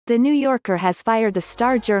The New Yorker has fired the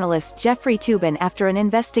star journalist Jeffrey Toobin after an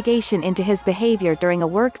investigation into his behavior during a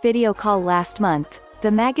work video call last month,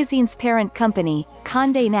 the magazine's parent company,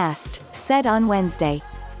 Condé Nast, said on Wednesday.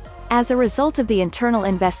 As a result of the internal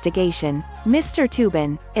investigation, Mr.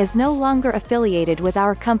 Toobin is no longer affiliated with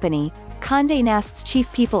our company, Condé Nast's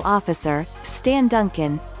chief people officer, Stan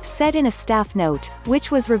Duncan, said in a staff note,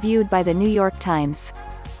 which was reviewed by the New York Times.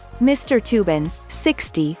 Mr. Toobin,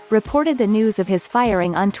 60, reported the news of his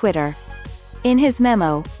firing on Twitter. In his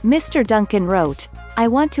memo, Mr. Duncan wrote, "I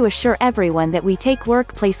want to assure everyone that we take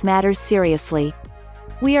workplace matters seriously.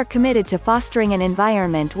 We are committed to fostering an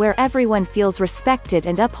environment where everyone feels respected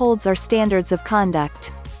and upholds our standards of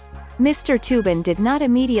conduct." Mr. Toobin did not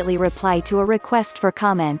immediately reply to a request for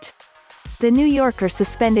comment. The New Yorker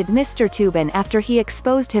suspended Mr. Toobin after he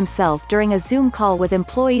exposed himself during a Zoom call with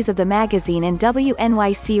employees of the magazine and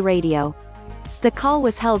WNYC Radio. The call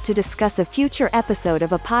was held to discuss a future episode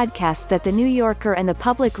of a podcast that the New Yorker and the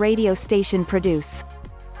public radio station produce.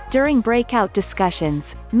 During breakout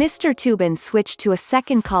discussions, Mr. Toobin switched to a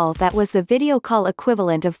second call that was the video call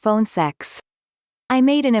equivalent of phone sex. "I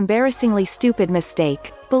made an embarrassingly stupid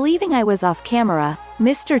mistake, believing I was off camera,"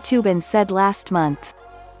 Mr. Toobin said last month.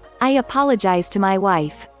 "I apologize to my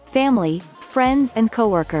wife, family, friends and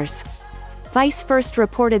coworkers." Vice first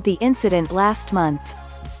reported the incident last month.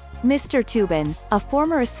 Mr. Toobin, a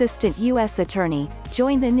former assistant U.S. attorney,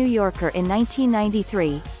 joined the New Yorker in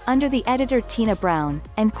 1993, under the editor Tina Brown,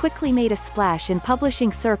 and quickly made a splash in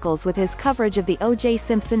publishing circles with his coverage of the O.J.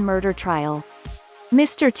 Simpson murder trial.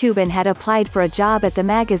 Mr. Toobin had applied for a job at the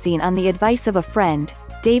magazine on the advice of a friend,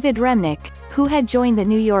 David Remnick, who had joined the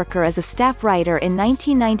New Yorker as a staff writer in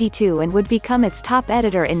 1992 and would become its top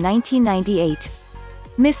editor in 1998.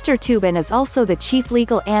 Mr. Toobin is also the chief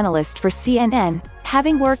legal analyst for CNN,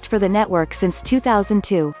 having worked for the network since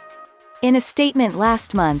 2002. In a statement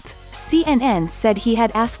last month, CNN said he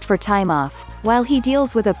had asked for time off, while he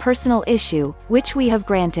deals with a personal issue, which we have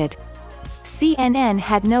granted. CNN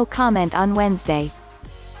had no comment on Wednesday.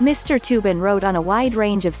 Mr. Toobin wrote on a wide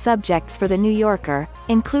range of subjects for The New Yorker,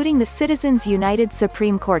 including the Citizens United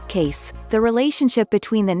Supreme Court case, the relationship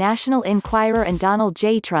between the National Enquirer and Donald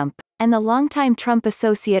J. Trump, and the longtime Trump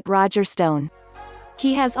associate Roger Stone.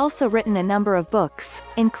 He has also written a number of books,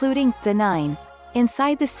 including The Nine,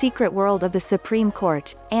 Inside the Secret World of the Supreme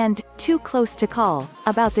Court, and Too Close to Call,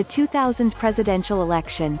 about the 2000 presidential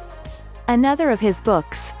election. Another of his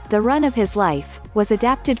books, The Run of His Life, was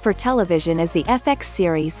adapted for television as the FX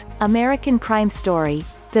series, American Crime Story,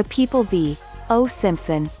 The People v. O.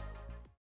 Simpson.